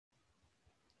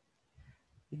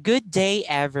Good day,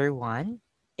 everyone.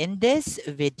 In this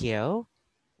video,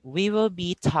 we will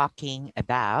be talking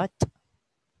about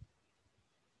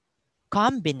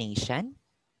combination,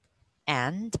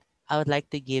 and I would like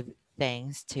to give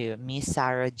thanks to Miss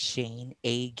Sarah Jane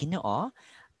A. Ginoo,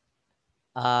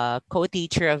 a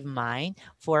co-teacher of mine,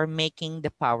 for making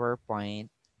the PowerPoint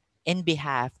in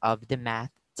behalf of the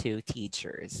Math 2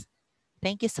 teachers.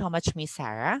 Thank you so much, Miss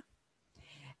Sarah.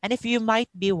 And if you might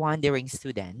be wondering,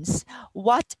 students,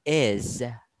 what is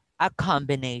a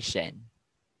combination?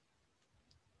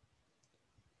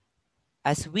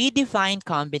 As we define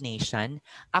combination,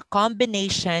 a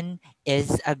combination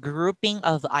is a grouping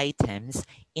of items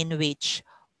in which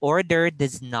order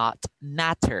does not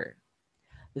matter.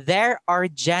 There are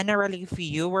generally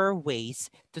fewer ways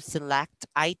to select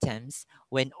items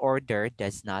when order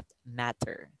does not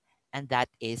matter. And that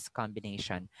is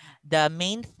combination. The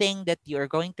main thing that you're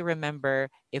going to remember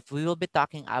if we will be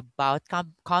talking about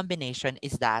combination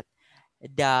is that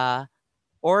the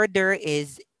order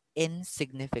is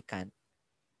insignificant,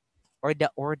 or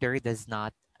the order does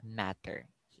not matter.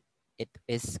 It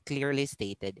is clearly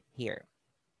stated here.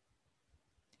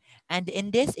 And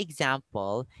in this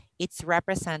example, it's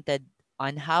represented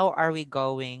on how are we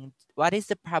going, what is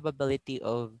the probability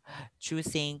of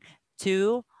choosing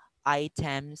two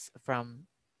items from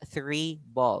three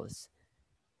balls,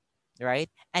 right?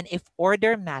 And if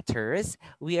order matters,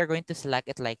 we are going to select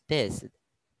it like this.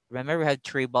 Remember, we have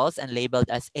three balls and labeled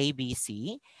as A, B,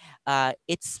 C.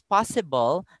 It's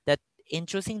possible that in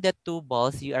choosing the two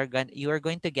balls, you are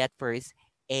going to get first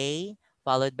A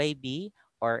followed by B,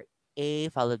 or A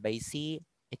followed by C.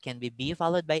 It can be B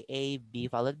followed by A, B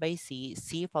followed by C,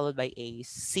 C followed by A,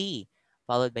 C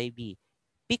followed by B.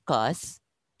 Because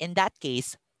in that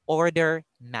case, order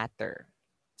matters.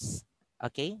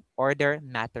 Okay, order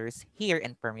matters here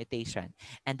in permutation,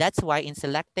 and that's why in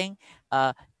selecting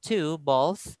two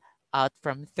balls out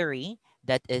from three,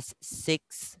 that is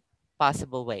six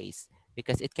possible ways,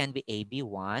 because it can be A, B,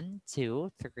 1,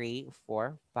 2, 3,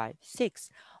 4, 5, 6.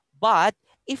 But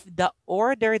if the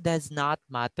order does not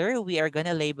matter, we are going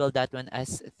to label that one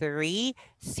as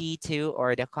 3C2,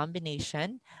 or the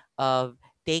combination of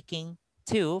taking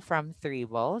two from three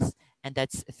balls, and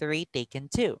that's three taken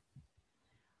two,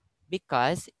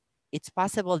 because it's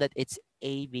possible that it's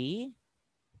AB,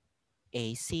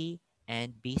 AC,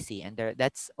 and BC, and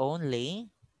that's only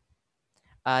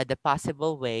the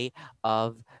possible way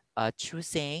of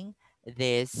choosing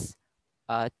this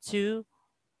two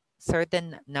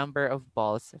certain number of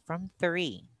balls from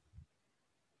three.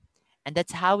 And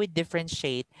that's how we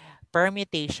differentiate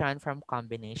permutation from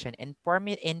combination. In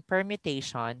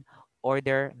permutation,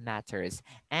 order matters.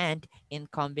 And in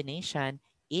combination,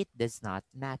 it does not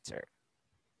matter.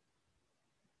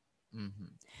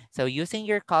 Mhm. So using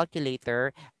your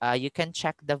calculator, you can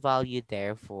check the value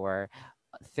there for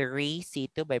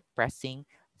 3C2 by pressing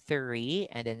 3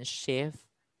 and then shift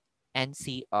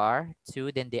NCR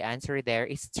 2. Then the answer there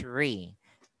is 3.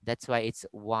 That's why it's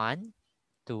 1,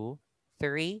 2,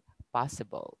 3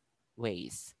 possible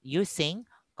ways using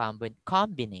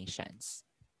combinations.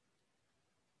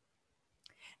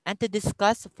 And to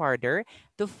discuss further,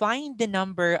 to find the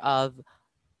number of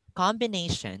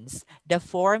combinations, the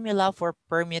formula for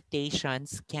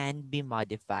permutations can be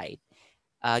modified.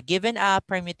 Given a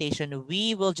permutation,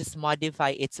 we will just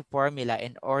modify its formula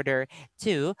in order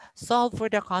to solve for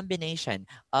the combination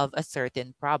of a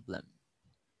certain problem.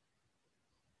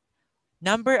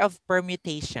 Number of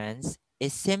permutations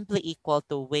is simply equal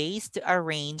to ways to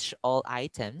arrange all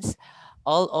items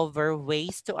all over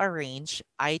ways to arrange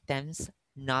items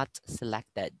not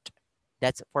selected.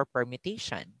 That's for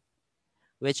permutation,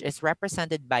 which is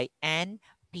represented by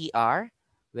NPR,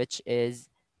 which is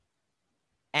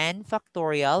n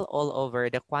factorial all over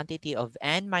the quantity of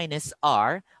n minus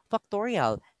r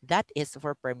factorial. That is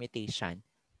for permutation.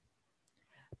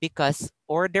 Because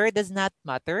order does not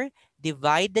matter,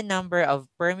 divide the number of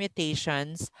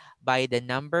permutations by the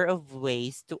number of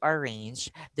ways to arrange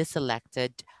the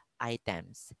selected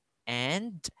items.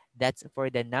 And that's for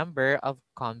the number of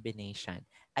combination.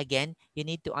 Again, you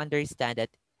need to understand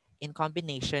that in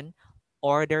combination,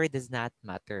 order does not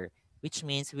matter, which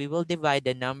means we will divide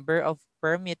the number of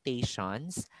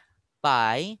permutations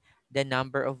by the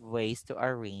number of ways to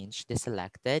arrange the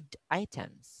selected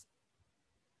items.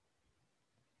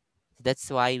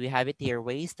 That's why we have it here,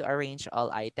 ways to arrange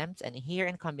all items. And here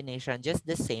in combination, just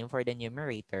the same for the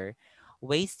numerator.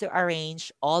 Ways to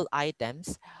arrange all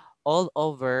items all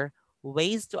over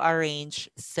ways to arrange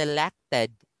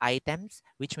selected items,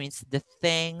 which means the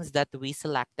things that we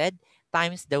selected,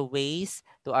 times the ways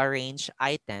to arrange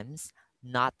items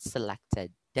not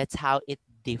selected. That's how it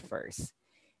differs.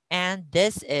 And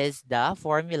this is the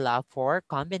formula for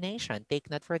combination.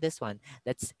 Take note for this one.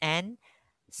 That's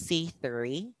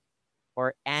NC3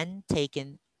 or n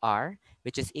taken r,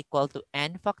 which is equal to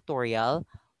n factorial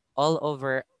all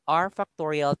over r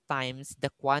factorial times the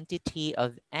quantity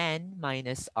of n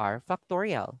minus r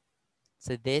factorial.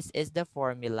 So this is the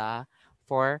formula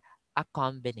for a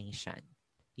combination.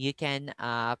 You can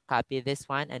copy this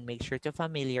one and make sure to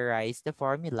familiarize the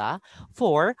formula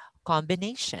for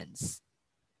combinations.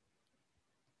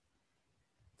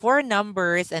 For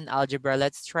numbers and algebra,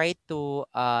 let's try to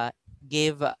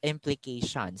give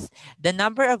implications. The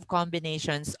number of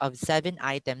combinations of 7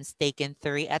 items taken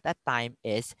 3 at a time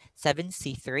is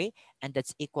 7C3, and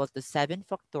that's equal to 7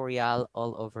 factorial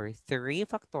all over 3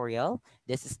 factorial.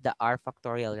 This is the r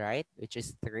factorial, right? Which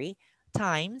is 3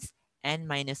 times n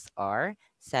minus r,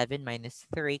 7 minus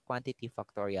 3 quantity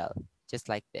factorial, just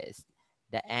like this.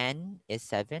 The n is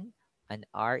 7, and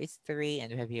r is 3,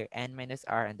 and we have here n minus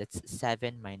r, and that's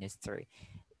 7 minus 3.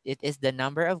 It is the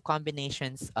number of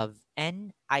combinations of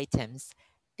n items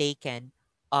taken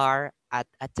r at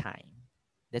a time.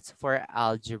 That's for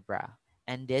algebra.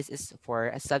 And this is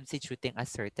for substituting a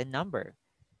certain number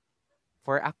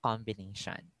for a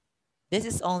combination. This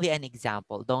is only an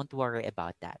example. Don't worry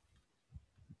about that.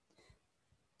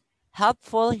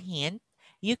 Helpful hint,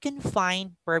 you can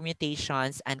find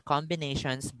permutations and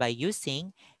combinations by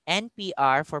using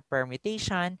NPR for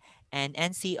permutation and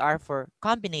NCR for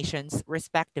combinations,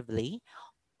 respectively,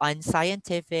 on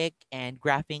scientific and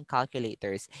graphing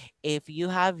calculators. If you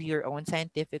have your own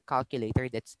scientific calculator,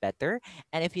 that's better.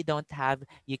 And if you don't have,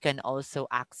 you can also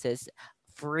access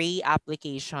free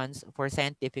applications for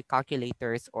scientific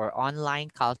calculators or online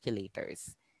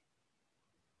calculators.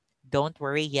 Don't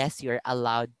worry, yes, you're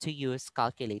allowed to use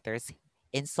calculators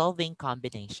in solving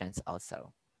combinations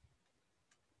also.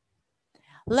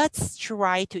 Let's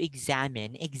try to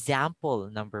examine example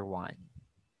number 1.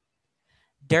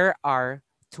 There are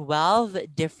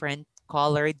 12 different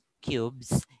colored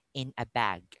cubes in a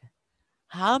bag.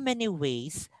 How many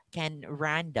ways can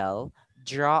Randall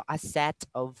draw a set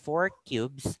of 4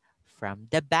 cubes from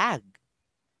the bag?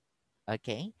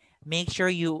 Okay, make sure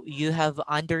you have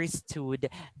understood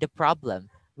the problem,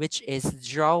 which is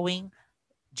drawing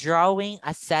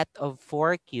a set of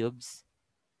 4 cubes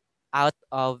out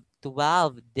of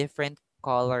 12 different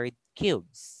colored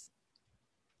cubes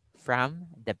from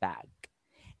the bag.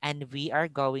 And we are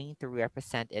going to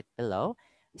represent it below.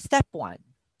 Step 1.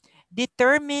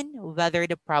 Determine whether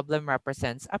the problem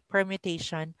represents a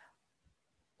permutation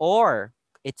or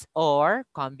or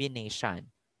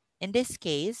combination. In this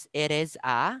case, it is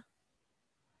a,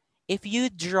 if you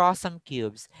draw some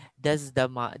cubes, does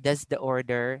the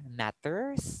order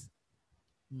matters?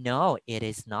 No, it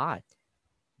is not.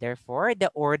 Therefore,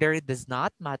 the order does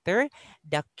not matter.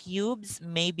 The cubes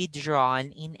may be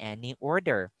drawn in any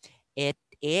order. It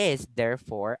is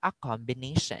therefore a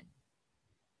combination.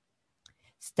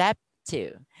 Step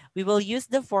 2. We will use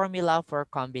the formula for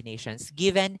combinations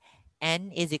given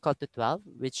n is equal to 12,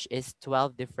 which is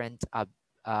 12 different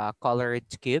colored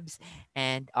cubes,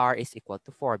 and r is equal to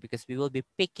 4 because we will be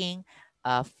picking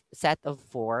a set of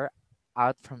 4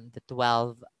 out from the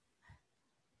 12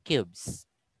 cubes.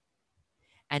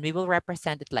 And we will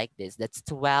represent it like this. That's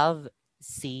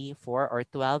 12C4 or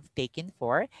 12 taken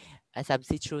 4.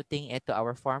 Substituting it to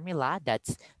our formula,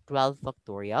 that's 12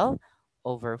 factorial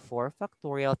over 4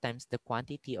 factorial times the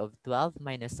quantity of 12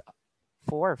 minus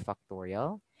 4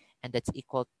 factorial. And that's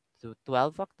equal to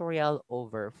 12 factorial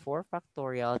over 4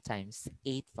 factorial times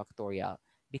 8 factorial,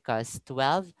 because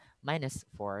 12 minus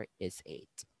 4 is 8.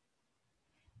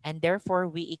 And therefore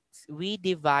we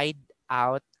divide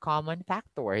out common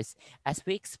factors. As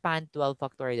we expand 12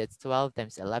 factorial, that's 12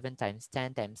 times 11 times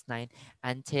 10 times 9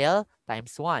 until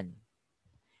times 1.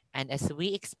 And as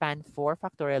we expand 4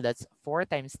 factorial, that's 4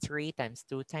 times 3 times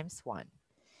 2 times 1.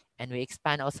 And we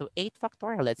expand also 8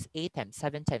 factorial, that's 8 times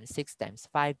 7 times 6 times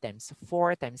 5 times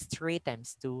 4 times 3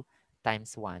 times 2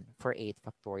 times 1 for 8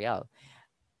 factorial.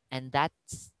 And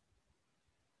that's,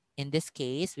 in this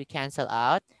case, we cancel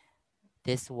out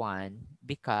this one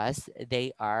because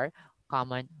they are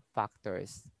common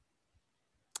factors.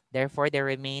 Therefore, the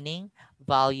remaining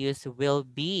values will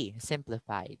be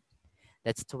simplified.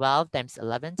 That's 12 times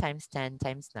 11 times 10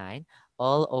 times 9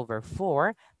 all over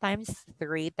 4 times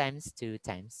 3 times 2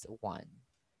 times 1.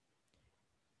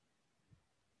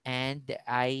 And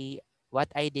what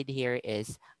I did here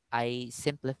is I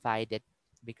simplified it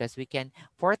because we can,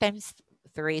 4 times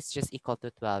 3 is just equal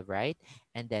to 12, right?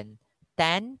 And then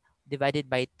 10 divided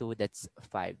by 2, that's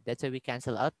 5. That's why we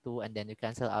cancel out 2, and then we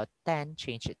cancel out 10,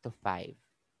 change it to 5.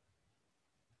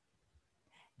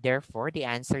 Therefore, the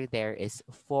answer there is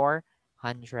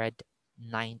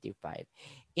 495.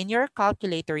 In your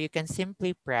calculator, you can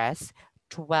simply press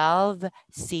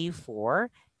 12C4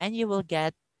 and you will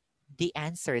get the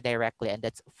answer directly, and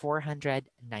that's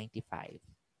 495.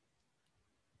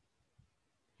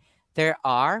 There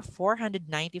are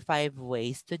 495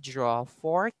 ways to draw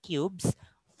 4 cubes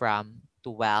from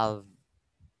 12,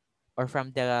 or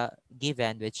from the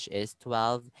given, which is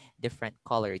 12 different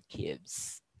colored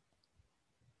cubes.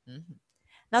 Mhm.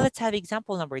 Now let's have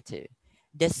example number 2.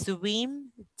 The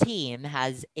swim team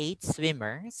has 8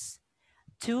 swimmers.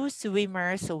 2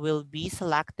 swimmers will be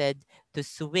selected to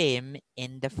swim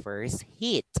in the first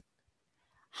heat.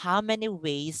 How many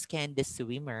ways can the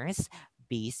swimmers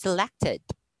be selected?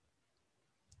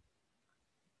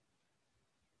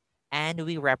 And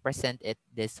we represent it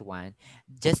this one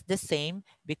just the same,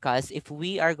 because if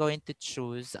we are going to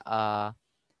choose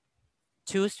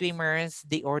 2 swimmers,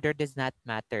 the order does not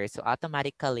matter, so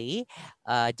automatically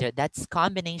that's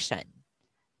combination.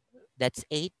 That's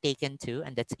 8 taken 2,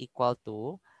 and that's equal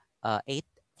to 8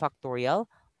 factorial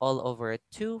all over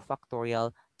 2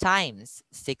 factorial times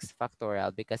 6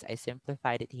 factorial, because I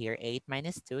simplified it here. 8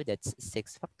 minus 2, that's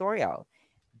 6 factorial.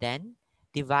 Then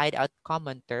divide out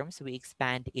common terms. We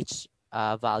expand each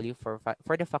value for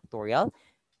the factorial.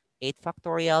 8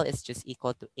 factorial is just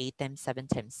equal to 8 times 7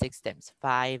 times 6 times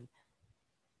 5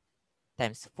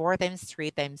 times 4 times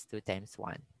 3 times 2 times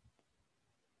 1.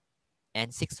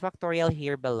 And 6 factorial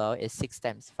here below is 6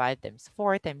 times 5 times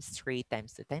 4 times 3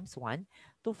 times 2 times 1.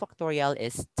 2 factorial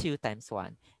is 2 times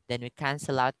 1. Then we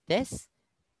cancel out this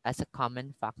as a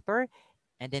common factor.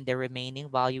 And then the remaining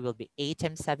value will be 8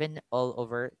 times 7 all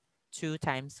over 2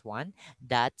 times 1.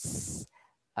 That's,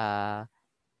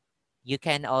 you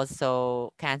can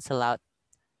also cancel out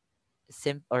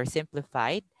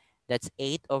simplified. That's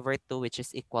 8 over 2, which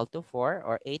is equal to 4,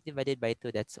 or 8 divided by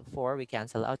 2, that's 4. We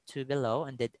cancel out 2 below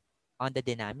and on the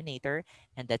denominator,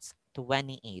 and that's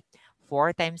 28.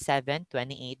 4 times 7,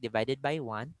 28 divided by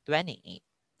 1, 28.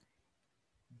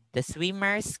 The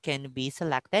swimmers can be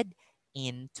selected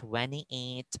in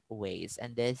 28 ways,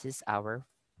 and this is our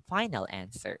final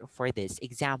answer for this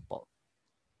example.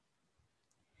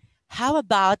 How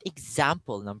about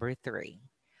example number 3?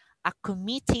 A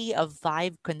committee of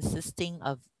 5 consisting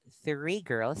of 3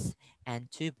 girls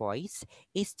and 2 boys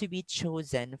is to be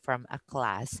chosen from a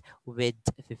class with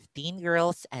 15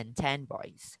 girls and 10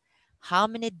 boys. How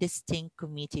many distinct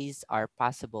committees are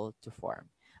possible to form?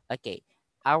 Okay,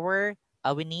 our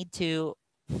we need to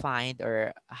find,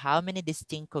 or how many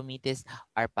distinct committees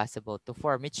are possible to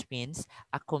form, which means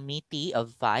a committee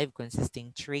of 5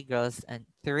 consisting 3 girls and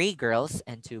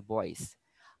 2 boys,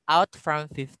 out from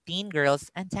 15 girls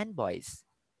and 10 boys.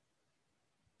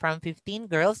 From 15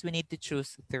 girls, we need to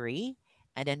choose 3.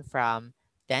 And then from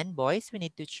 10 boys, we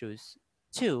need to choose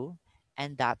 2.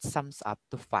 And that sums up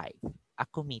to 5, a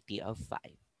committee of 5.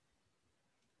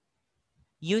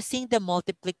 Using the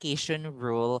multiplication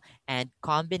rule and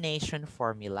combination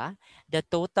formula, the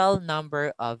total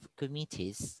number of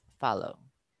committees follow.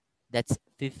 That's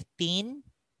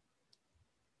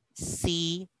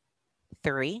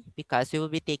 15C3, because we will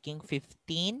be taking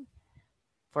 15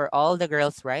 for all the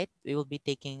girls, right? We will be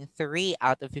taking 3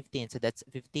 out of 15. So that's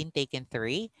 15 taken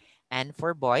 3. And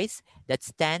for boys,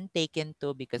 that's 10 taken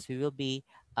 2, because we will be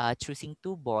choosing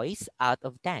 2 boys out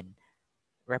of 10.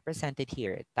 Represented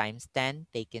here, times 10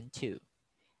 taken 2,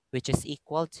 which is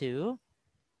equal to,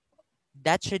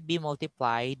 that should be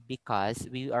multiplied because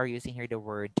we are using here the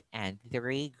word and,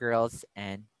 3 girls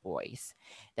and boys.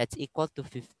 That's equal to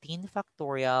 15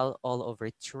 factorial all over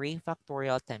 3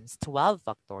 factorial times 12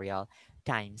 factorial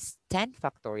times 10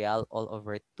 factorial all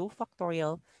over 2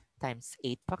 factorial times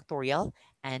 8 factorial.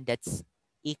 And that's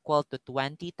equal to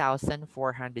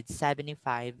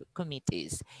 20,475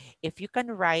 committees. If you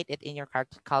can write it in your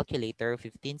calculator,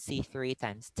 15C3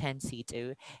 times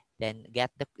 10C2, then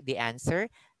get the answer,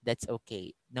 that's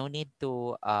okay. No need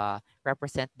to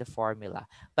represent the formula.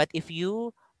 But if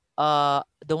you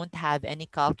don't have any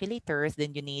calculators,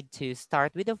 then you need to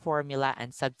start with the formula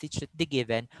and substitute the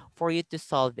given for you to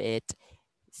solve it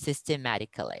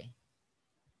systematically.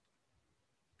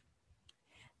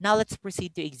 Now let's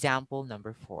proceed to example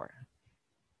number 4.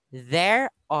 There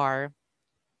are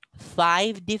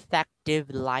 5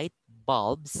 defective light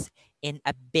bulbs in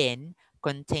a bin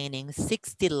containing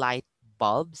 60 light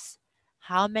bulbs.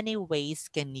 How many ways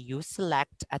can you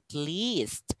select at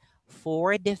least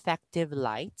 4 defective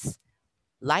light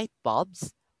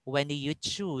bulbs when you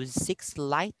choose 6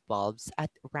 light bulbs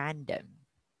at random?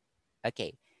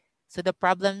 Okay, so the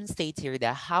problem states here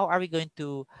that how are we going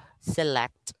to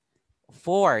select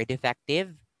 4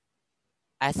 defective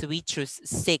as we choose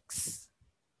 6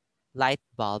 light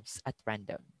bulbs at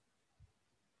random.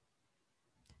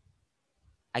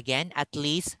 Again, at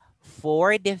least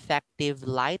 4 defective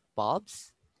light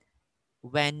bulbs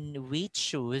when we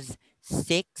choose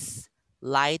 6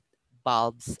 light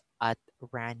bulbs at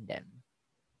random,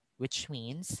 which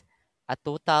means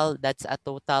that's a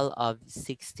total of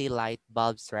 60 light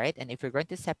bulbs, right? And if you're going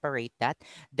to separate that,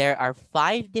 there are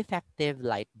 5 defective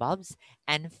light bulbs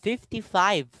and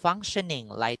 55 functioning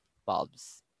light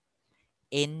bulbs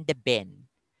in the bin.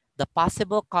 The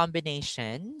possible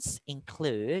combinations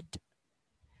include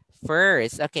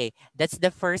first, okay, that's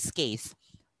the first case.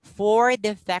 4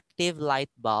 defective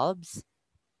light bulbs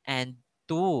and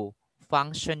 2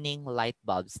 functioning light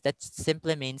bulbs. That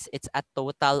simply means it's a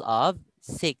total of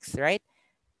 6, right?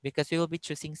 Because we will be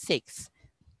choosing 6.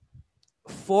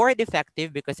 4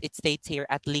 defective because it states here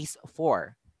at least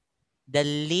 4. The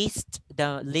least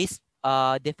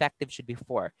defective should be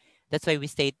 4. That's why we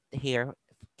state here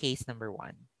case number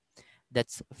 1.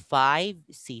 That's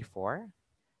 5C4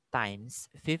 times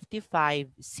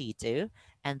 55C2,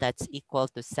 and that's equal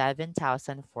to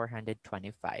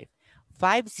 7,425.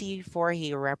 5C4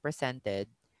 here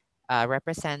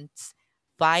represents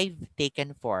 5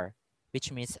 taken 4,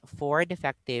 which means 4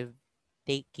 defective,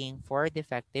 taking 4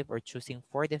 defective or choosing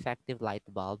 4 defective light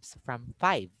bulbs from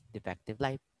 5 defective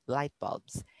light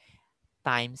bulbs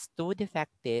times 2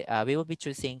 defective. We will be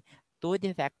choosing 2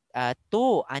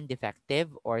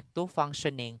 undefective or 2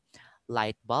 functioning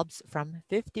light bulbs from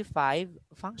 55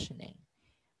 functioning.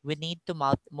 We need to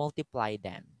multiply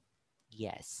them.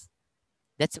 Yes,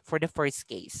 that's for the first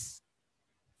case,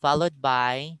 followed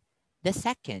by the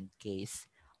second case.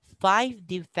 5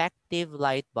 defective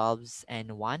light bulbs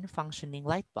and 1 functioning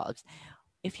light bulbs.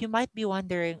 If you might be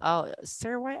wondering, oh,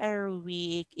 sir, why are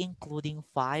we including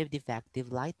 5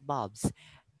 defective light bulbs?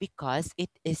 Because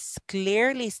it is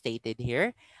clearly stated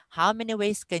here, how many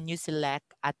ways can you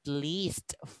select at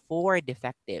least 4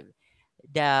 defective?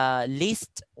 The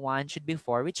least one should be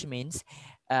 4, which means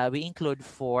we include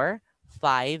 4,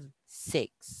 5,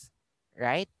 6,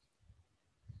 right?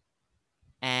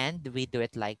 And we do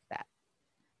it like that.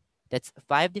 That's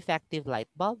 5 defective light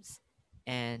bulbs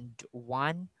and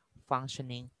 1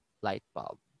 functioning light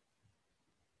bulb.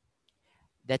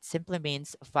 That simply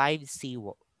means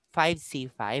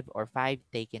 5C5 or 5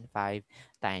 taken 5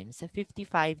 times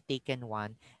 55 taken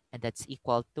 1, and that's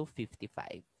equal to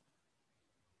 55.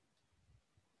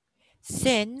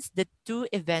 Since the two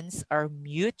events are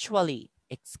mutually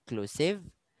exclusive,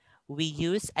 we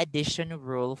use addition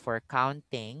rule for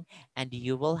counting, and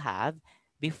you will have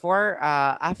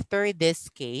after this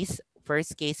case,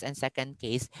 first case and second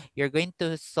case, you're going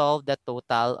to solve the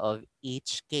total of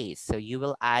each case. So you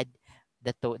will add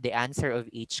the answer of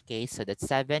each case. So that's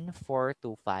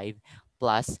 7,425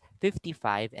 plus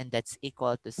 55, and that's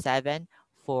equal to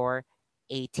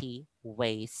 7,480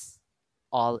 ways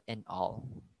all in all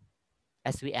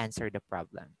as we answer the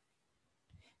problem.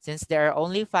 Since there are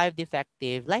only 5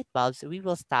 defective light bulbs, we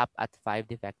will stop at 5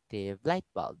 defective light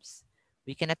bulbs.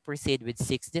 We cannot proceed with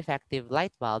 6 defective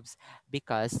light bulbs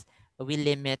because we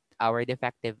limit our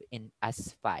defective in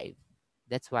as 5.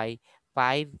 That's why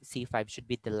 5C5 should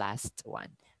be the last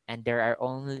one. And there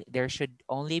should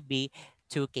only be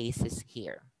 2 cases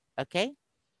here. Okay?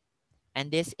 And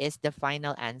this is the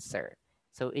final answer.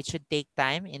 So it should take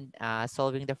time in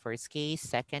solving the first case,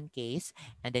 second case,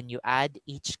 and then you add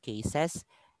each cases,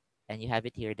 and you have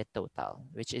it here, the total,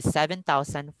 which is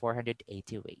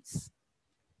 7,480 ways.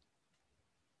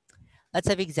 Let's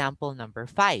have example number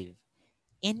 5.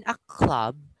 In a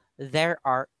club, there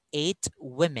are 8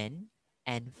 women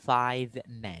and 5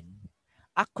 men.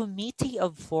 A committee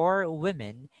of 4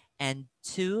 women and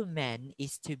 2 men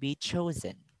is to be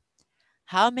chosen.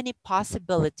 How many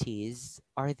possibilities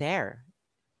are there?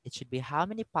 It should be how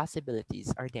many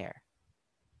possibilities are there?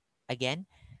 Again,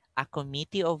 a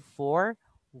committee of 4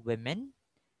 women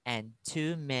and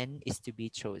 2 men is to be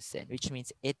chosen, which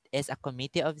means it is a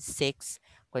committee of 6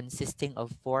 consisting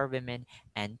of 4 women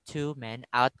and 2 men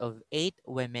out of 8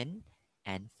 women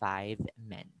and 5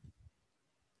 men.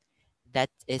 That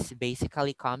is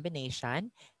basically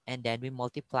combination, and then we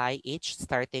multiply each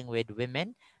starting with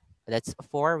women. That's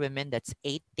 4 women, that's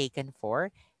 8 taken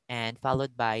 4, and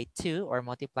followed by 2 or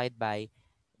multiplied by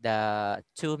the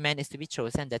 2 men is to be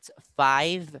chosen. That's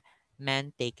 5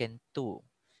 men taken 2,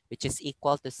 which is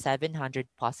equal to 700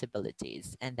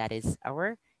 possibilities. And that is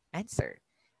our answer.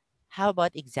 How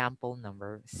about example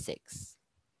number 6?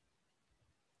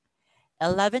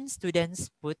 11 students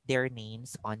put their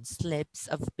names on slips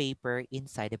of paper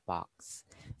inside a box.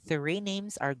 3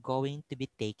 names are going to be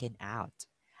taken out.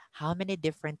 How many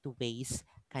different ways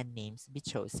can names be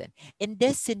chosen? In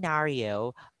this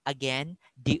scenario, again,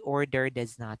 the order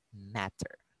does not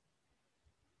matter.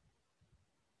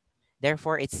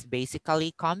 Therefore, it's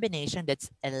basically combination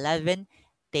that's 11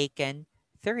 taken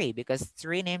 3 because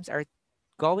 3 names are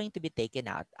going to be taken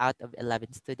out of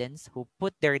 11 students who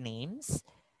put their names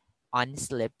on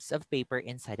slips of paper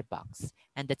inside a box.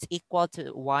 And that's equal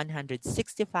to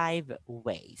 165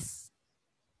 ways.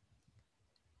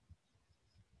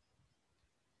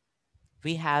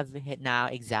 We have now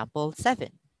example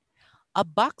 7. A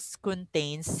box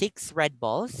contains 6 red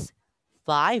balls,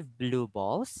 5 blue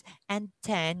balls, and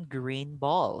 10 green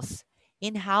balls.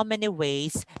 In how many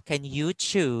ways can you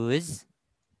choose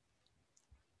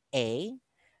A,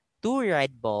 2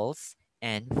 red balls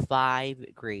and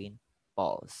 5 green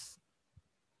balls?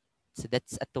 So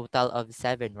that's a total of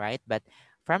 7, right? But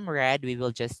from red, we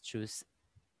will just choose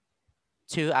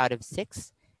 2 out of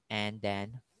 6 and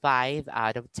then 5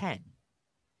 out of 10.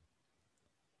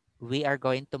 We are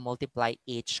going to multiply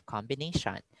each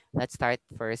combination. Let's start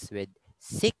first with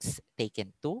 6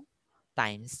 taken 2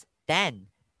 times 10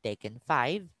 taken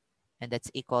 5, and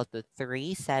that's equal to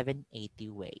 3,780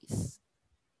 ways.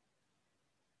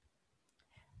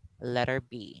 Letter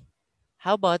B.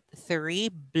 How about 3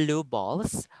 blue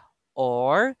balls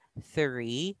or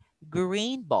 3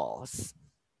 green balls?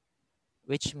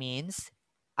 Which means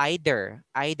either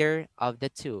of the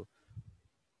two.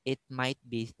 It might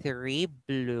be 3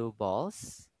 blue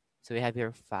balls. So we have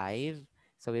here 5.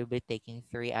 So we'll be taking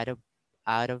 3 out of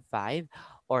 5,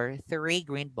 or 3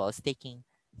 green balls taking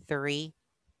 3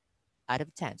 out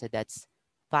of 10. So that's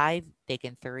 5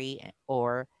 taken 3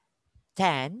 or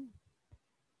 10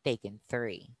 taken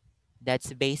 3.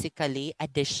 That's basically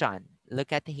addition.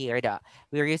 Look at here,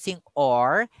 we're using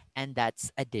or, and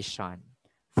that's addition.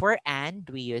 For and,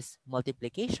 we use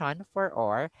multiplication. For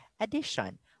or,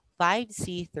 addition.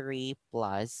 5C3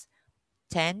 plus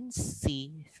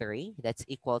 10C3, that's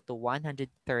equal to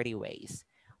 130 ways.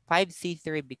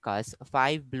 5C3 because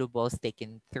 5 blue balls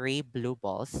taken 3 blue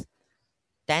balls.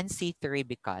 10C3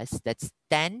 because that's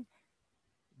 10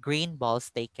 green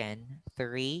balls taken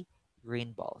 3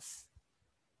 green balls.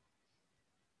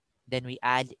 Then we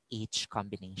add each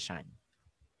combination.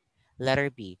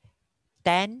 Letter B,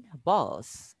 10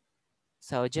 balls.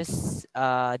 So just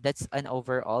that's an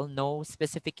overall, no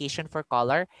specification for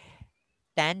color.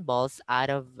 10 balls out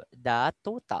of the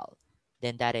total.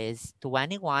 Then that is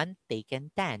 21 taken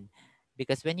 10.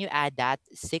 Because when you add that,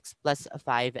 6 plus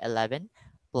 5, 11,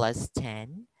 plus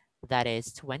 10, that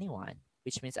is 21.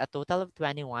 Which means a total of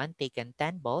 21 taken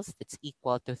 10 balls, that's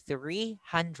equal to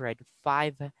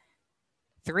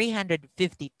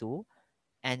 352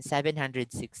 and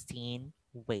 716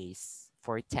 ways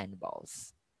for 10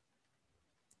 balls.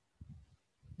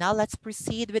 Now let's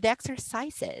proceed with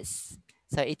exercises.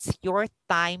 So it's your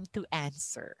time to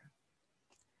answer.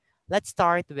 Let's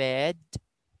start with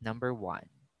number 1.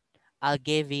 I'll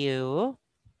give you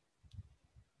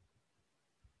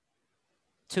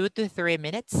 2 to 3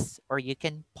 minutes, or you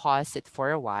can pause it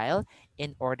for a while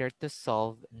in order to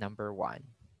solve number 1.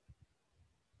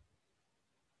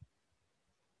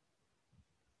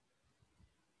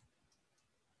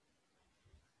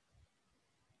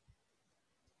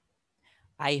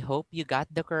 I hope you got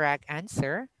the correct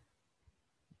answer.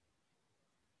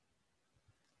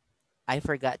 I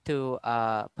forgot to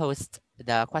post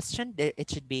the question. It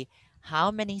should be,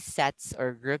 how many sets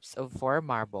or groups of 4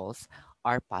 marbles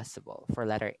are possible for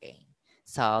letter A?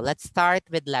 So let's start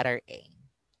with letter A.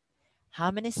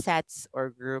 How many sets or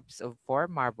groups of 4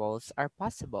 marbles are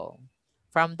possible?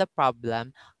 From the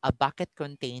problem, a bucket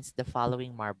contains the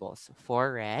following marbles: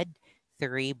 4 red,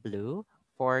 3 blue,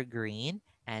 4 green,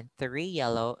 and 3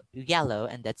 yellow,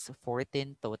 and that's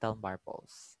 14 total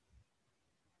marbles.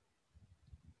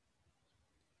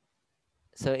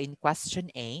 So in question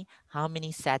A, how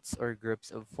many sets or groups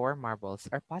of 4 marbles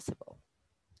are possible?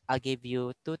 I'll give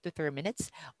you 2 to 3 minutes,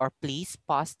 or please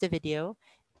pause the video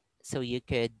so you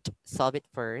could solve it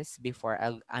first before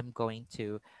I'm going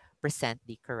to present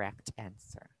the correct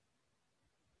answer.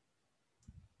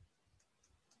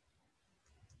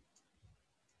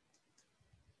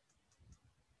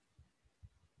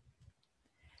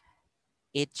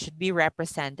 It should be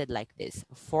represented like this: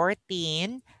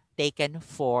 14 taken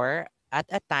 4 at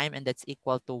a time, and that's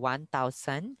equal to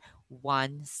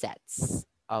 1,001 sets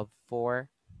of 4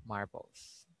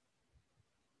 marbles.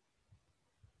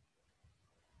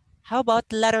 How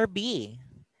about letter B?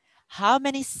 How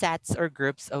many sets or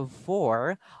groups of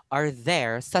 4 are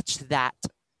there such that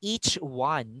each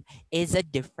one is a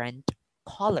different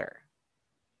color?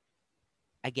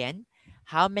 Again,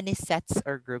 how many sets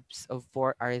or groups of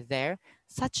 4 are there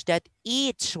such that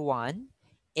each one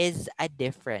is a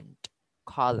different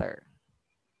color?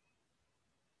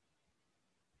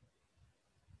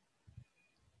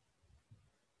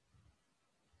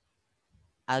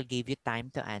 I'll give you time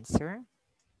to answer.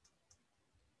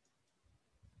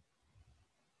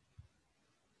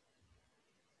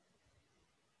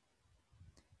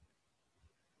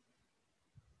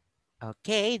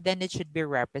 Okay, then it should be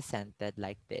represented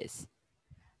like this.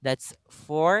 That's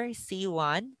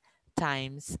 4C1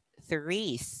 times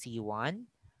 3C1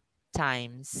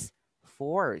 times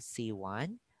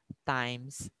 4C1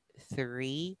 times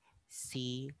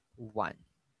 3C1.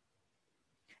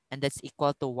 And that's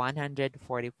equal to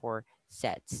 144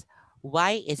 sets.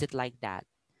 Why is it like that?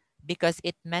 Because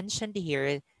it mentioned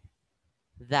here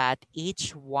that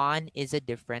each one is a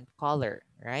different color,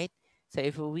 right? So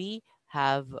if we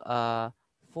have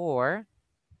 4,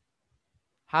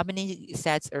 how many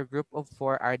sets or group of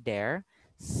 4 are there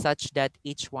such that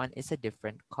each one is a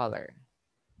different color?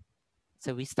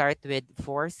 So we start with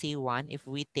 4C1. If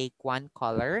we take one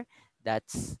color,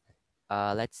 that's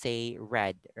let's say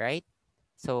red, right?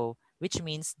 So which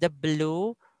means the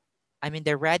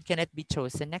red cannot be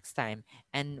chosen next time.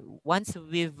 And once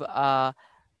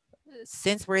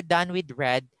since we're done with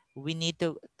red, we need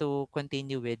to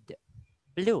continue with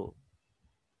blue,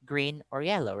 green, or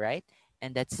yellow, right?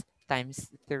 And that's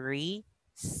times 3C1,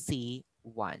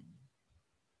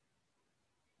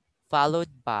 followed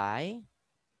by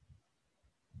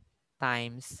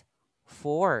times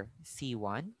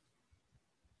 4C1,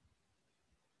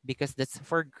 because that's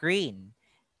for green,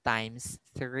 times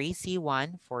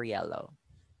 3C1 for yellow.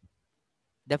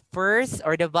 The first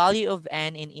or the value of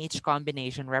n in each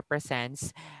combination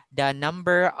represents the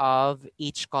number of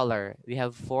each color. We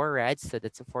have 4 reds, so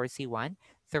that's a 4C1.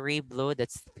 3 blue,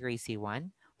 that's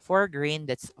 3C1. 4 green,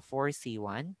 that's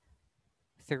 4C1.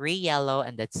 3 yellow,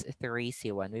 and that's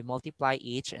 3C1. We multiply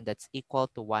each, and that's equal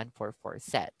to 144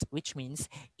 set, which means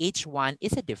each one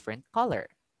is a different color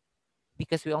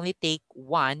because we only take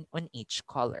one on each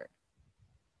color.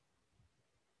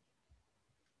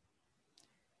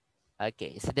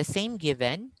 Okay, so the same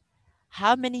given.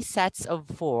 How many sets of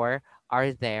 4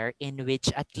 are there in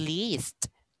which at least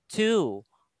 2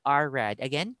 are red?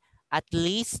 Again, at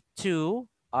least 2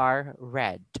 are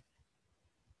red.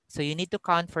 So you need to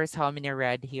count first how many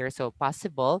red here. So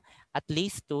possible, at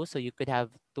least 2. So you could have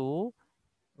 2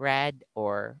 red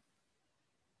or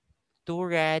 2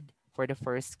 red for the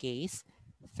first case,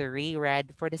 3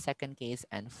 red for the second case,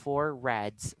 and 4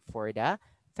 reds for the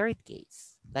third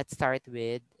case. Let's start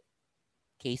with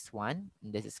case 1.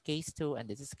 And this is case 2, and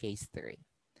this is case 3.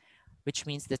 Which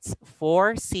means that's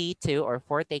 4C2 or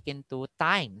 4 taken 2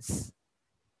 times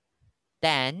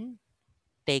 10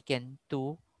 taken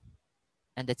 2,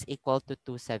 and that's equal to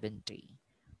 273.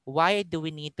 Why do we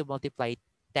need to multiply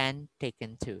 10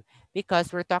 taken 2?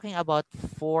 Because we're talking about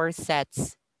 4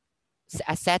 sets,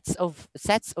 sets of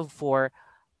 4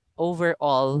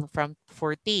 overall from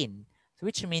 14,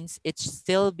 which means it should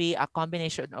still be a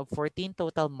combination of 14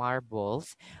 total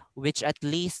marbles, which at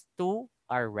least 2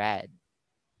 are red.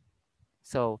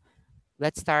 So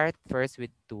let's start first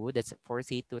with 2. That's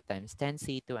 4C2 times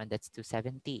 10C2, and that's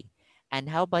 270. And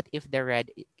how about if the red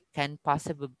can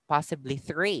possibly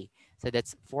 3? So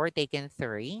that's 4 taken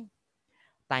 3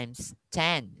 times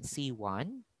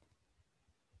 10C1,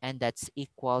 and that's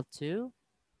equal to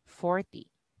 40.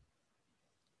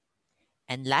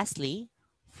 And lastly,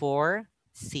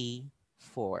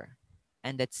 4C4,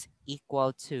 and that's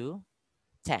equal to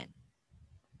 10.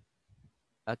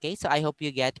 Okay, so I hope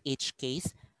you get each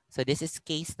case. So this is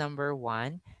case number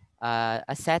 1,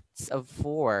 a sets of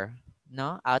 4,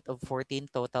 no, out of 14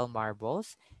 total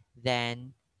marbles.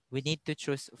 Then we need to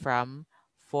choose from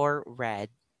 4 red.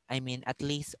 I mean, at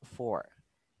least 4.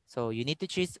 So you need to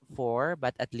choose 4,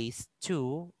 but at least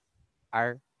 2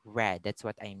 are red. That's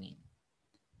what I mean.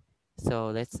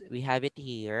 So we have it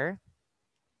here,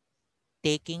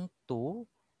 taking 2.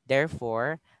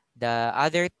 Therefore, the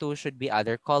other 2 should be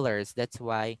other colors. That's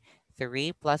why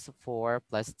 3 plus 4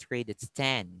 plus 3, that's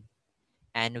 10.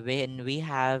 And when we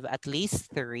have at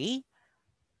least 3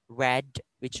 red,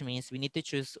 which means we need to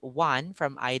choose one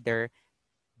from either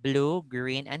blue,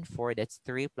 green, and 4. That's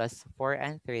 3 plus 4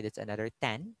 and 3. That's another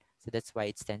 10. So that's why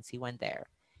it's 10C1 there.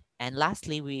 And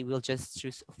lastly, we will just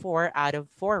choose 4 out of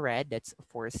 4 red. That's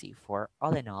 4C4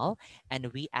 all in all.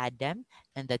 And we add them,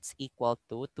 and that's equal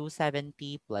to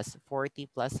 270 plus 40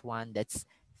 plus 1. That's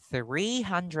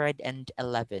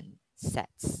 311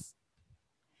 sets.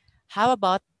 How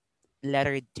about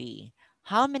letter D?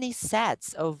 How many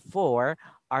sets of 4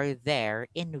 are there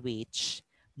in which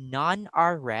none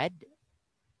are red,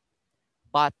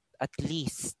 but at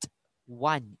least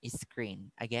one is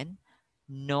green? Again,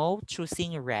 no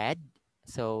choosing red.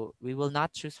 So we will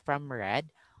not choose from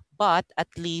red, but at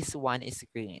least one is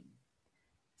green.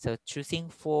 So choosing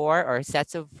four or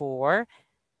sets of four,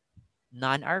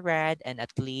 none are red and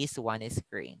at least one is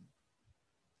green.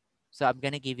 So I'm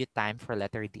going to give you time for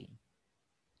letter D.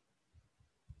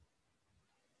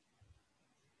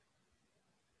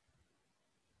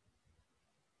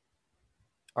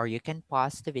 Or you can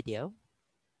pause the video.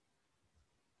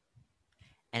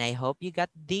 And I hope you got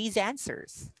these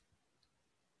answers.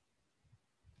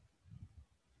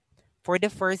 For the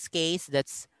first case,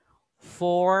 that's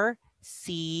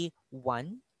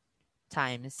 4C1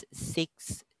 times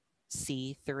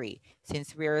 6C3.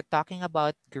 Since we're talking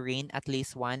about green, at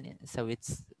least one, so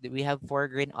we have 4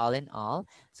 green all in all.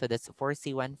 So that's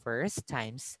 4C1 first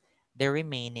times the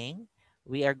remaining.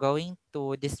 We are going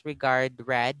to disregard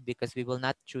red because we will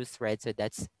not choose red. So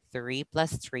that's 3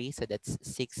 plus 3, so that's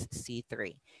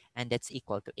 6C3. And that's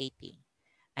equal to 80.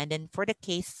 And then for the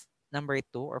case number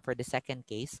 2, or for the second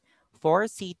case,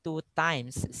 4C2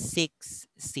 times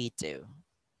 6C2,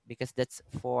 because that's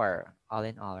 4 all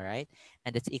in all, right?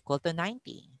 And that's equal to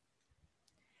 90.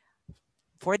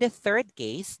 For the third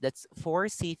case, that's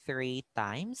 4C3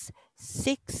 times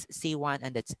 6C1,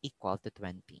 and that's equal to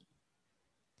 20.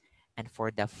 And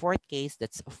for the fourth case,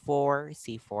 that's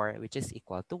 4C4, which is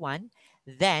equal to 1.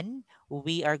 Then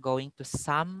we are going to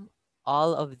sum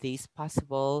all of these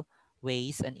possible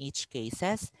ways on each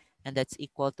cases, and that's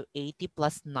equal to 80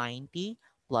 plus 90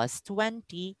 plus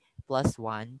 20 plus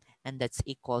 1, and that's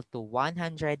equal to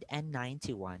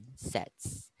 191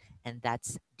 sets. And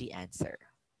that's the answer.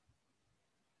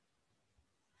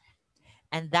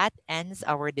 And that ends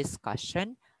our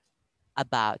discussion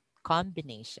about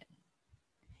combination.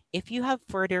 If you have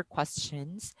further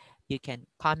questions, you can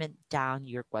comment down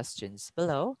your questions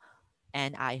below.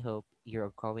 And I hope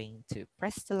you're going to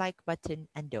press the like button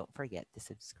and don't forget to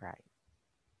subscribe.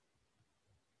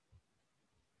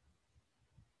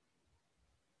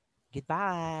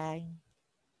 Goodbye.